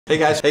Hey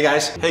guys, hey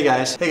guys, hey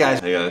guys, hey guys,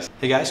 hey guys,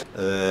 hey guys,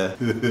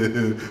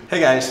 hey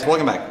guys,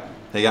 welcome back.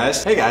 Hey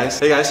guys, hey guys,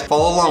 hey guys,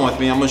 follow along with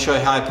me. I'm gonna show you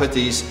how I put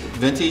these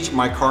vintage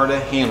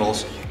micarta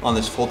handles on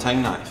this full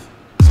tang knife.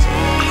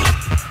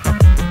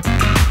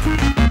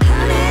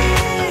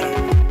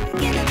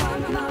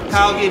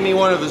 Kyle gave me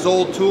one of his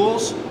old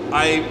tools.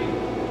 I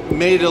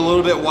made it a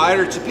little bit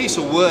wider. It's a piece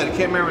of wood. I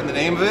can't remember the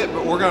name of it,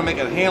 but we're gonna make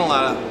a handle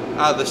out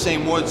of the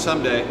same wood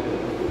someday.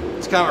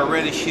 It's kind of a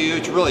reddish hue.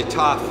 It's really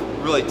tough,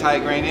 really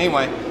tight grain.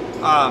 Anyway,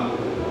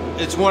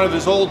 it's one of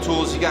his old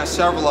tools. He got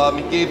several of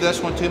them. He gave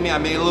this one to me. I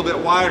made it a little bit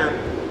wider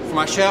for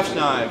my chef's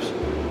knives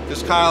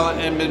because Kyle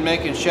had been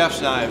making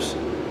chef's knives.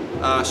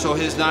 So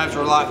his knives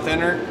were a lot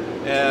thinner,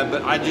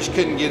 but I just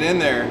couldn't get in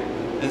there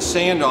and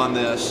sand on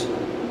this.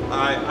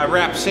 I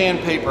wrapped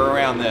sandpaper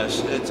around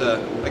this.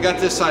 I got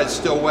this side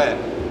still wet,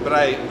 but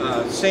I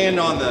sand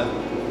on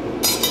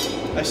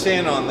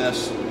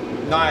this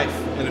knife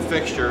and a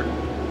fixture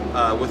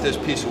with this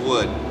piece of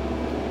wood.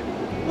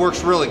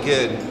 Works really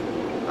good.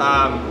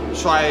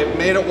 So I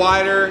made it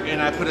wider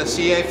and I put a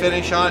CA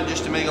finish on it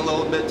just to make it a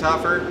little bit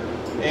tougher.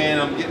 And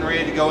I'm getting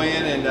ready to go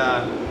in and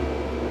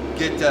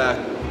get a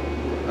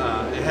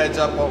heads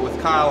up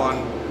with Kyle on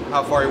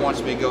how far he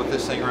wants me to go with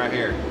this thing right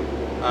here.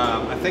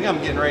 I think I'm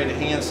getting ready to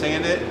hand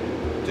sand it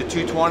to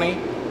 220.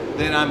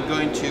 Then I'm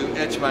going to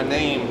etch my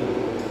name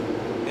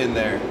in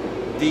there,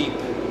 deep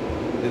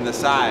in the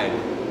side.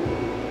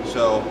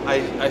 So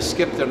I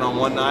skipped it on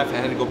one knife. I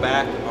had to go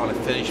back on a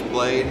finished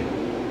blade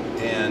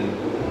and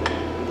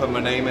put my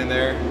name in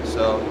there.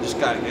 So just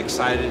got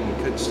excited and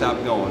couldn't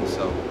stop going.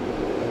 So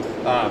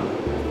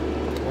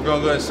we're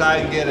gonna go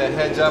inside and get a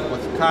heads up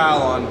with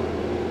Kyle on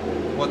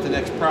what the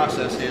next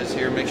process is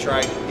here. Make sure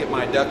I get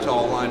my ducts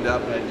all lined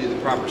up and I do the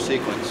proper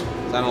sequence.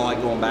 I don't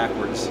like going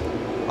backwards.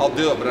 I'll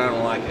do it, but I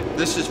don't like it.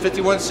 This is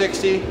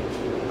 5160.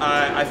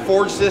 I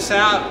forged this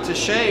out to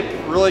shape,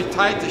 really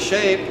tight to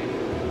shape,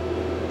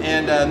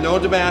 and no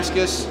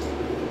Damascus.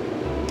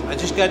 I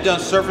just got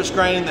done surface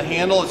grinding the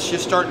handle. It's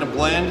just starting to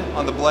blend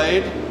on the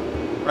blade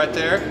right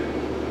there.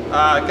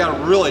 I got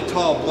a really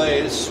tall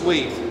blade. It's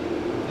sweet.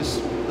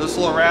 This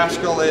little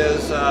rascal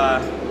is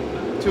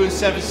 2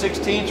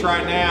 7/16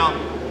 right now.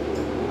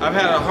 I've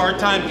had a hard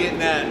time getting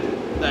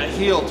that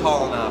heel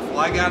tall enough. Well,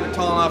 I got it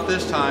tall enough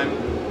this time,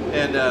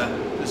 and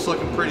it's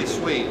looking pretty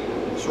sweet.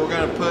 So we're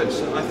going to put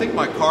some, I think,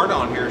 micarta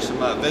on here, some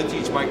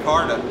vintage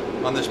micarta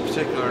on this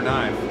particular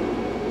knife.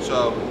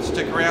 So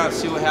stick around and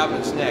see what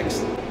happens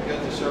next. I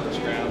got the surface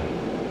ground.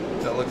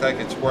 Does that look like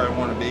it's where I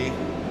want to be?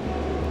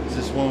 Is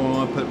this one we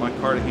want to put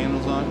micarta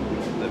handles on?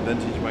 The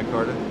vintage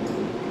micarta?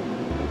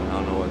 I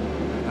don't know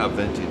how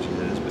vintage it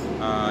is, but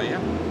yeah.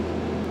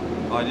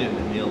 Oh, I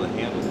didn't nail the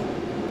handle.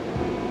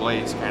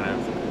 Blade's kind of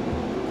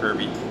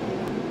curvy.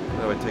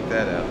 How do I take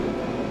that out?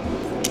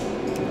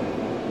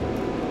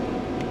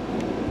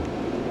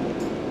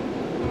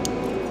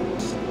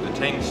 The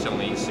Tang still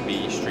needs to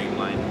be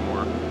streamlined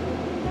more,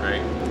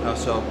 right? How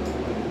so?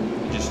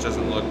 It just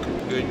doesn't look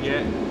good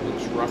yet. It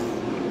looks rough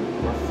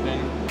thin.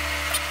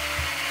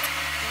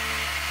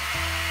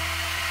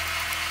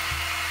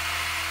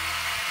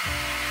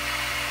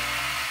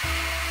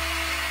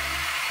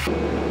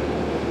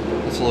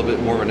 It's a little bit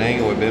more of an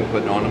angle we've been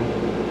putting on them.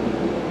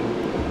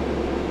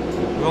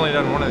 We've only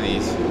done one of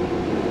these. I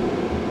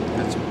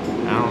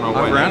don't know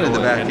what. I've rounded the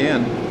back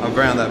end. I've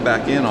rounded that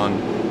back end on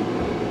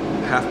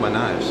half my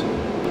knives.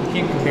 You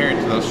can't compare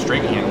it to those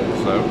straight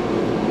handles though.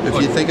 If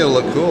you think it'll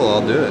look cool,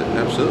 I'll do it.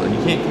 Absolutely.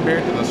 You can't compare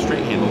it to those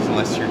straight handles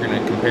unless you're going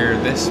to compare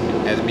this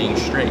as being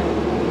straight.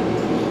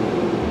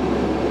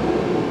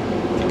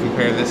 If you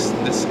compare this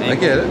angle, I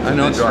get it. I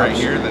know it drops right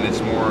here, then it's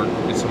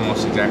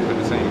almost exactly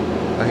the same.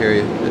 I hear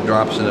you. It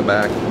drops in the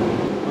back.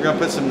 We're going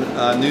to put some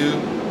new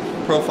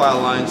profile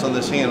lines on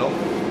this handle.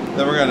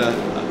 Then we're going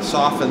to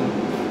soften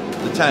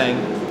the tang.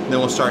 Then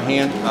we'll start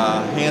hand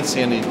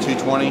sanding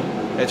 220.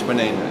 Etch my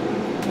name in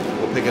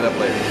it. We'll pick it up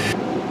later.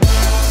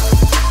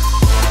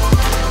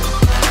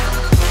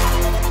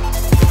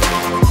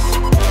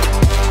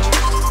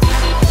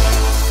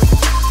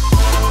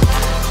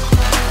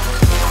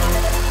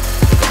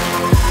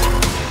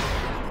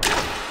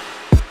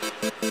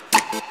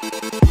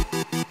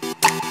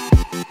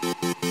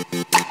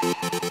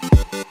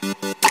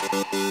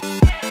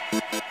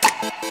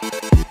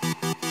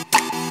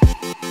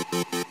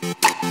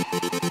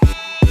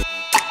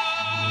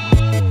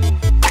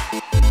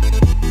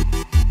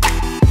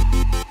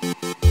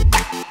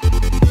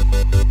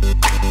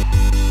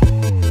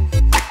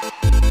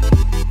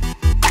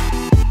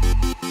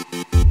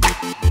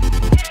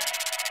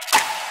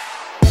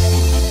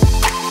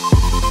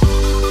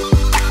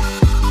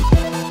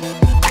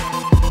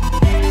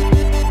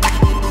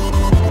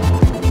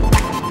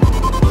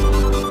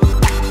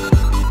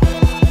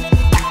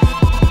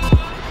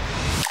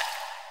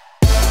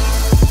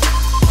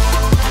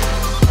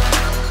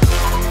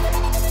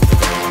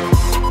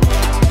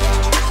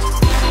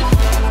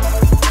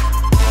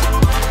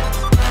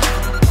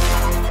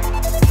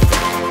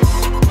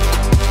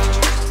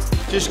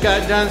 Just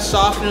got done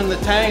softening the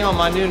tang on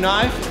my new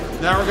knife.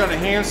 Now we're going to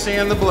hand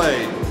sand the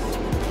blade.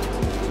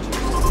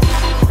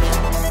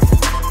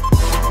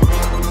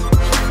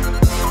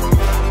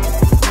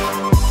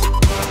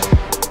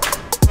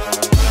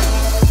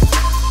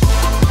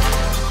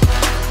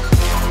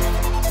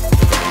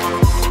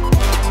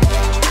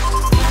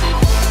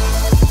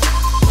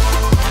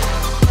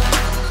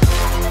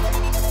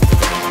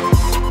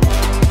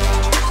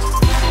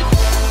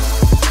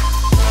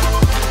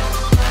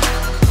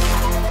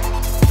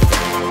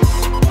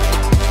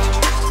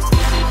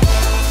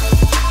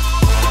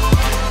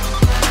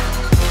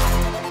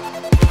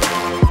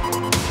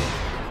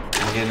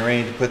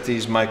 Getting ready to put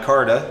these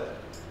micarta,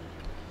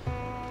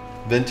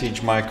 vintage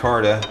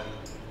micarta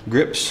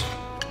grips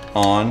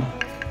on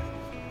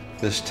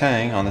this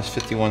Tang, on this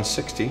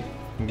 5160.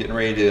 I'm getting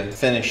ready to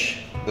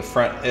finish the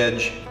front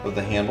edge of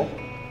the handle.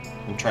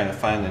 I'm trying to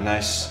find a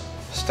nice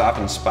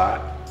stopping spot,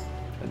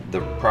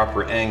 the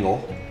proper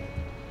angle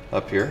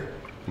up here.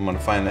 I'm going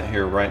to find that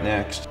here right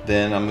next.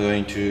 Then I'm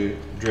going to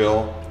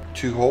drill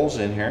 2 holes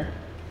in here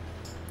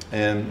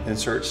and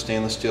insert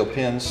stainless steel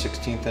pins,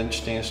 16th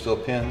inch stainless steel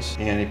pins,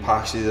 and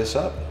epoxy this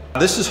up.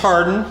 This is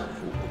hardened.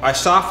 I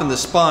softened the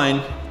spine,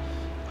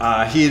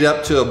 heat it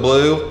up to a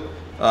blue,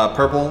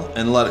 purple,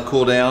 and let it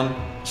cool down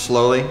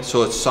slowly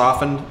so it's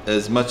softened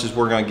as much as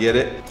we're going to get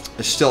it.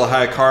 It's still a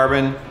high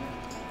carbon.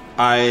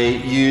 I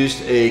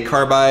used a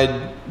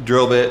carbide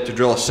drill bit to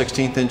drill a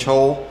 16th inch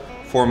hole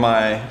for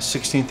my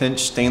 16th inch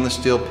stainless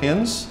steel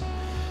pins,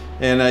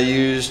 and I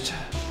used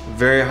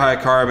very high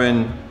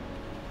carbon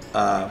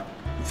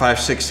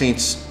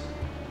 5/16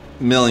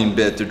 milling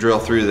bit to drill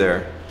through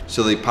there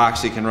so the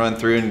epoxy can run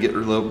through and get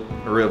rid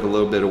of a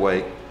little bit of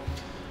weight.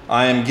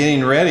 I am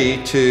getting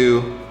ready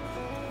to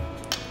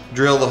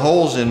drill the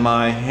holes in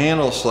my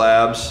handle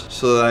slabs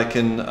so that I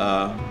can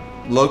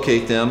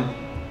locate them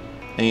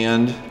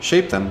and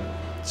shape them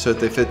so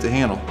that they fit the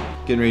handle.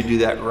 Getting ready to do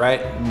that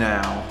right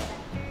now.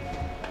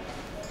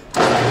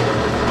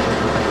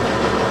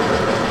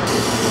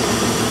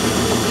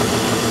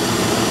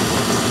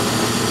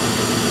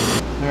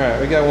 Alright,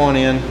 we got one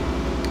in.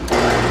 It's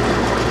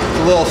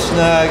a little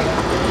snug.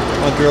 I'm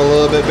going to drill a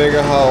little bit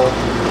bigger hole.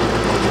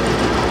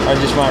 I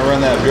just might run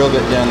that drill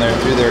bit down there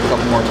through there a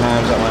couple more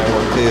times. That might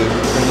work too.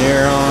 Turn the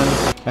air on.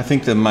 I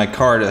think the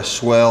micarta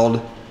swelled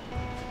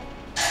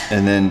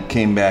and then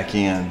came back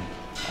in.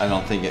 I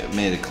don't think it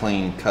made a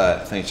clean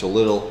cut. I think it's a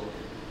little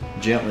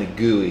gently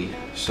gooey,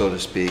 so to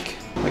speak.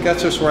 I got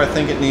this where I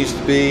think it needs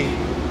to be.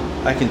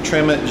 I can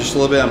trim it just a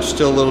little bit. I'm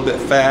still a little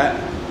bit fat.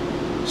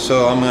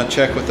 So I'm going to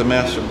check with the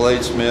master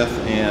bladesmith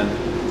and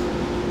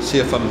see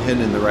if I'm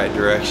heading in the right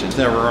direction. It's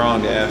never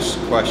wrong to ask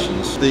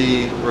questions.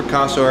 The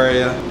ricasso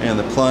area and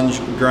the plunge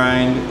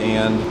grind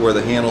and where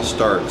the handle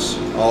starts,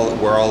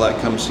 where all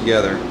that comes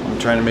together. I'm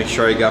trying to make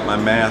sure I got my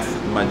math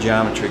and my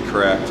geometry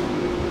correct.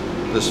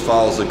 This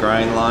follows the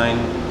grind line,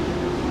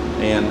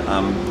 and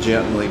I'm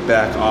gently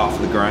back off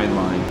the grind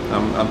line.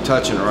 I'm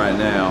touching it right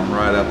now. I'm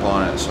right up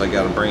on it, so I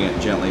got to bring it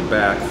gently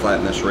back,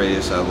 flatten this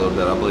radius out a little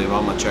bit. I believe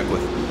I'm going to check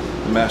with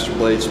the master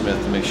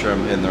bladesmith to make sure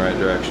I'm heading the right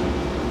direction.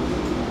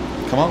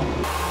 Come on.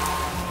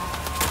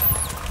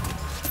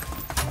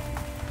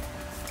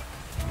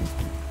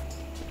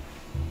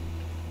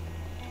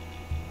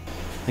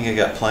 I think I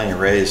got plenty of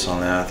radius on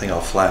that. I think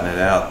I'll flatten it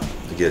out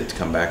to get it to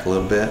come back a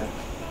little bit.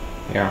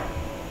 Yeah,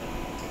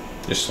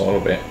 just a little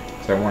bit,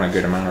 because I want a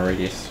good amount of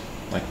radius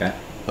like that.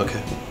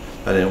 Okay.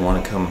 I didn't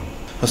want to come,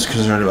 I was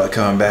concerned about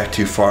coming back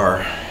too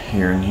far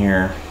here and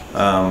here.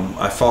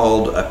 I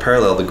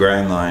paralleled the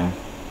grind line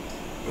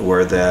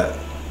where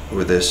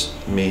this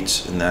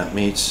meets and that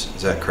meets.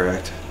 Is that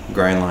correct?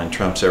 Grind line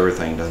trumps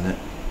everything, doesn't it?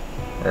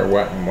 Where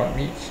what and what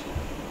meets?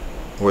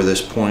 Where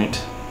this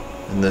point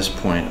and this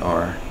point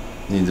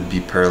need to be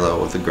parallel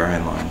with the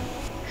grind line.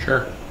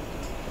 Sure.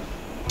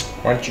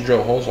 Why didn't you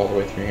drill holes all the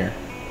way through here?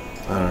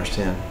 I don't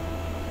understand.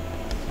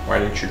 Why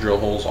didn't you drill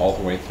holes all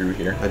the way through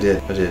here? I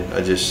did.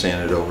 I just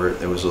sanded over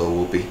it. It was a little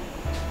whoopy.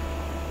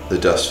 The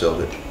dust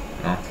filled it.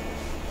 Oh.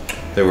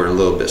 They were a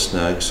little bit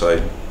snug, so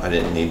I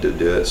didn't need to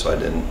do it, so I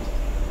didn't.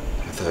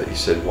 I thought you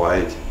said,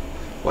 why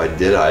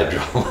did I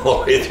drill all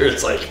the way through?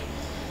 It's like,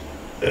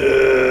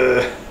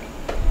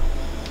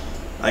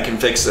 I can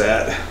fix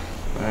that.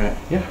 All right.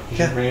 Yeah. Do you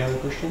have any other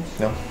questions?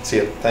 No. See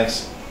ya.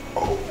 Thanks.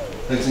 Oh.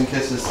 Hugs and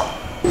kisses.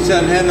 So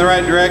I'm heading the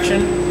right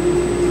direction.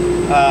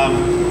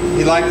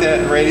 He liked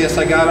that radius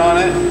I got on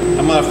it.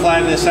 I'm going to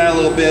flatten this out a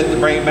little bit to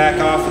bring it back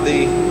off of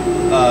the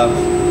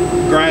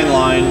grind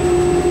line,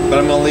 but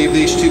I'm going to leave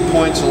these 2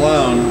 points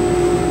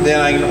alone. Then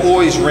I can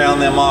always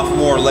round them off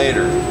more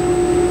later.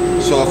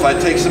 So if I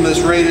take some of this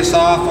radius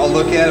off, I'll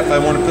look at it. If I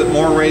want to put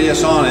more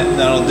radius on it,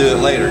 then I'll do it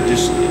later,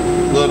 just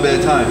a little bit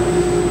of time.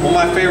 One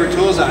of my favorite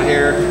tools out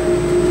here,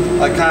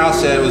 like Kyle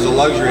said, it was a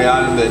luxury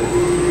item, but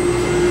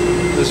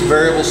this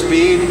variable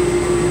speed,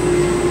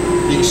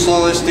 you can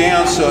slow this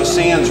down so it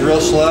sands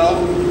real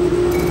slow.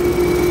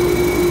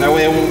 That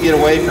way it won't get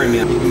away from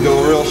you. You can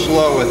go real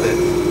slow with it.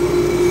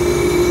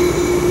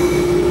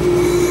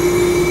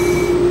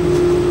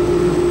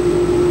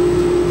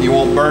 You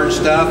won't burn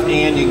stuff,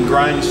 and you can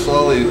grind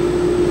slowly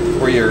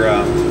where your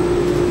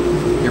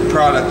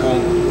product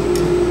won't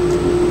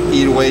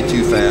eat away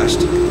too fast.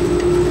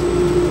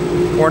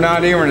 We're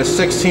not even a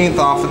 1/16th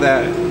off of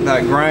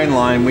that grind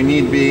line. We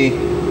need to be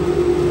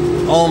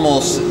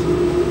almost an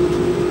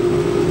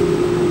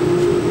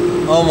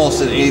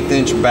 1/8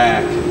 inch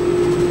back.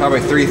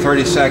 Probably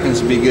 3/32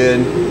 would be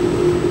good.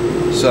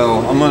 So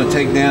I'm going to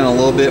take down a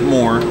little bit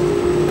more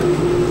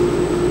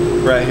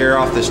right here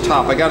off this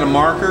top. I got a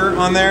marker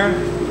on there.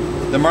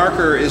 The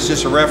marker is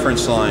just a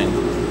reference line,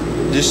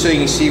 just so you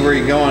can see where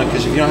you're going,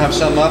 because if you don't have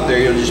something up there,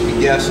 you'll just be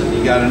guessing.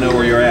 You got to know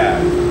where you're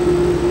at.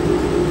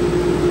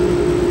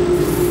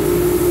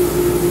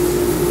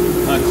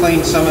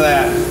 clean some of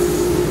that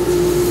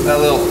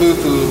little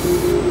foo-foo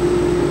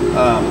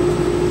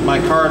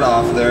micarta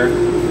off there.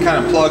 It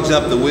kind of plugs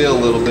up the wheel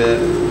a little bit.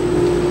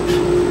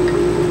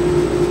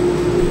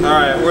 All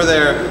right, we're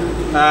there.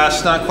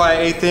 It's not quite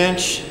 1/8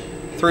 inch,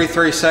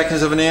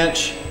 3/32 of an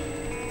inch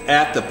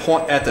at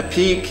the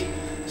peak.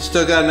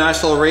 Still got a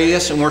nice little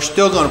radius, and we're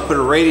still going to put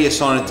a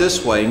radius on it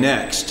this way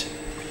next.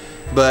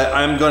 But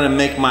I'm going to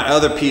make my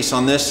other piece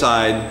on this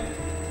side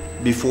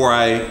before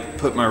I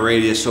put my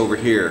radius over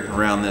here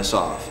around this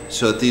off,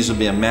 so that these will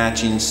be a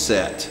matching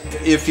set.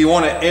 If you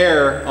want to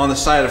err on the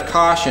side of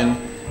caution,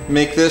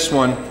 make this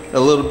one a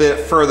little bit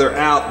further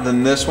out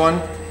than this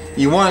one.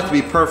 You want it to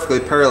be perfectly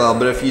parallel,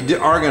 but if you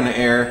are going to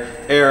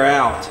err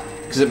out,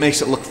 because it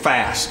makes it look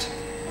fast.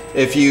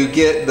 If you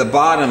get the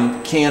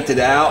bottom canted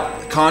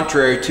out,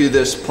 contrary to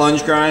this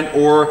plunge grind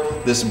or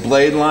this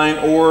blade line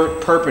or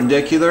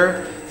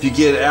perpendicular, if you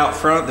get it out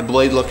front, the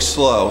blade looks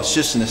slow. It's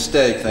just an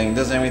aesthetic thing. It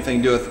doesn't have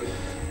anything to do with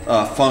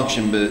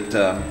function, but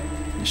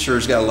it sure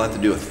has got a lot to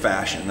do with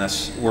fashion.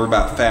 We're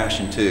about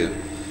fashion too.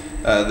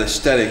 The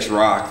aesthetics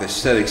rock. The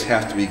aesthetics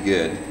have to be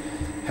good.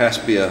 It has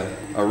to be a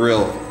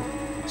real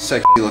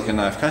sexy looking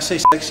knife. Can I say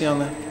sexy on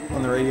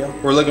the radio?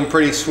 We're looking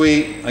pretty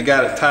sweet. I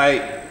got it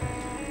tight.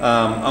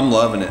 I'm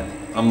loving it.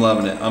 I'm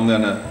loving it. I'm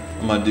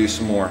gonna do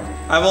some more.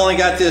 I've only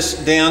got this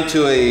down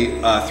to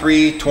a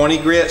 320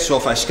 grit, so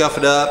if I scuff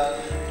it up,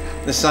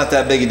 it's not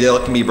that big a deal.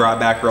 It can be brought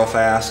back real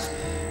fast.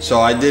 So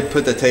I did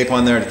put the tape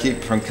on there to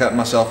keep from cutting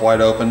myself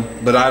wide open,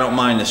 but I don't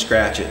mind to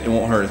scratch it. It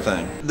won't hurt a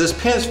thing. This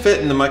pin's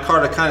fitting the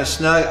micarta kind of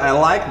snug. I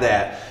like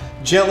that.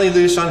 Gently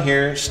loose on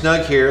here,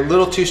 snug here, a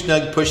little too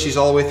snug to push these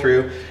all the way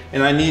through.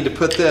 And I need to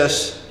put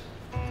this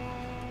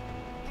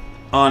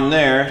on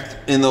there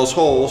in those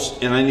holes,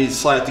 and I need to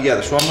slide it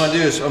together. So what I'm gonna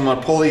do is I'm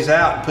gonna pull these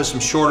out and put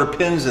some shorter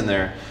pins in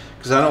there,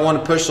 because I don't want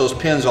to push those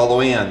pins all the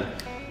way in.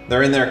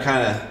 They're in there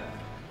kind of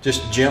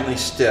just gently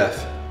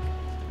stiff.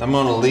 I'm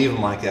gonna leave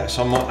them like that.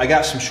 So I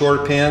got some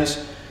shorter pins.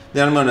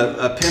 Then I'm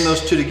gonna pin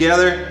those two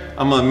together.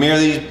 I'm gonna mirror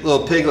these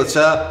little piglets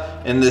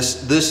up, and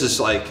this is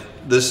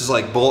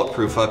like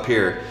bulletproof up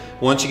here.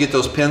 Once you get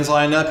those pins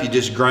lined up, you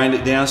just grind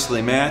it down so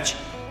they match.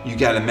 You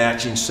got a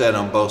matching set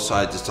on both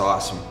sides. It's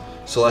awesome.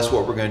 So that's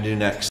what we're gonna do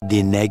next.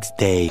 The next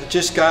day.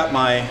 Just got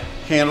my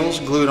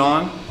handles glued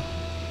on.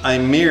 I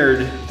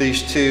mirrored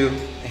these two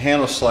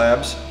handle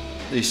slabs,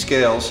 these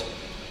scales.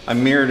 I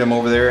mirrored them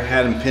over there,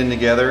 had them pinned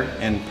together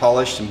and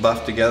polished and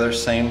buffed together.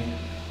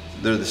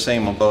 They're the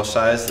same on both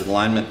sides. The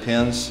alignment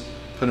pins,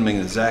 put them in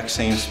the exact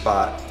same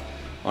spot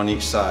on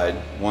each side.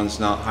 One's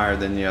not higher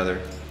than the other.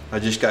 I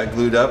just got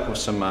glued up with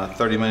some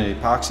 30-minute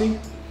epoxy.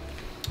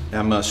 And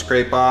I'm gonna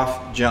scrape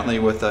off gently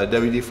with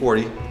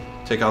WD-40.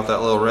 Take out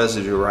that little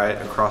residue right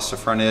across the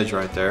front edge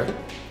right there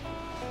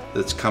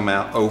that's come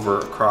out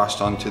across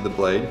onto the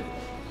blade.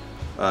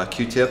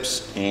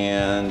 Q-tips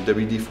and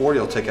WD-40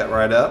 will take that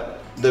right up.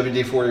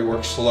 WD-40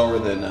 works slower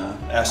than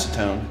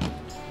acetone,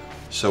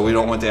 so we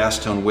don't want the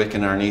acetone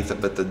wicking underneath it,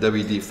 but the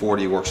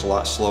WD-40 works a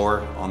lot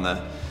slower on the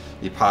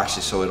epoxy,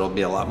 so it'll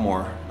be a lot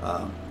more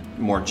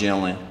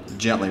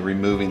gently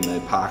removing the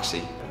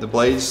epoxy. The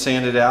blade's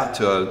sanded out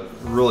to a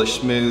really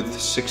smooth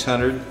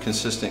 600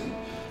 consistent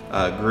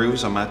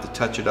grooves. I'm gonna have to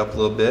touch it up a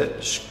little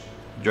bit, just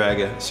drag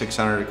a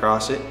 600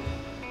 across it,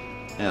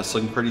 and it's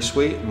looking pretty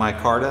sweet.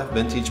 Micarta,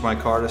 vintage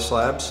micarta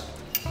slabs.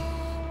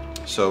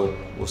 So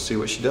we'll see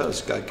what she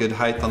does. Got good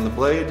height on the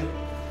blade,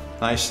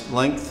 nice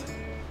length,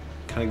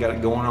 kind of got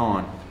it going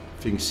on.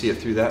 If you can see it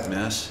through that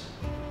mess.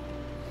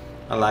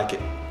 I like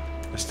it.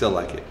 I still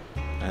like it.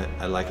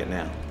 I like it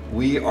now.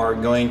 We are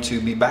going to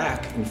be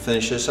back and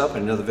finish this up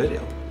in another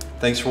video.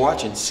 Thanks for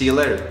watching. See you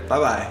later.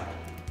 Bye-bye.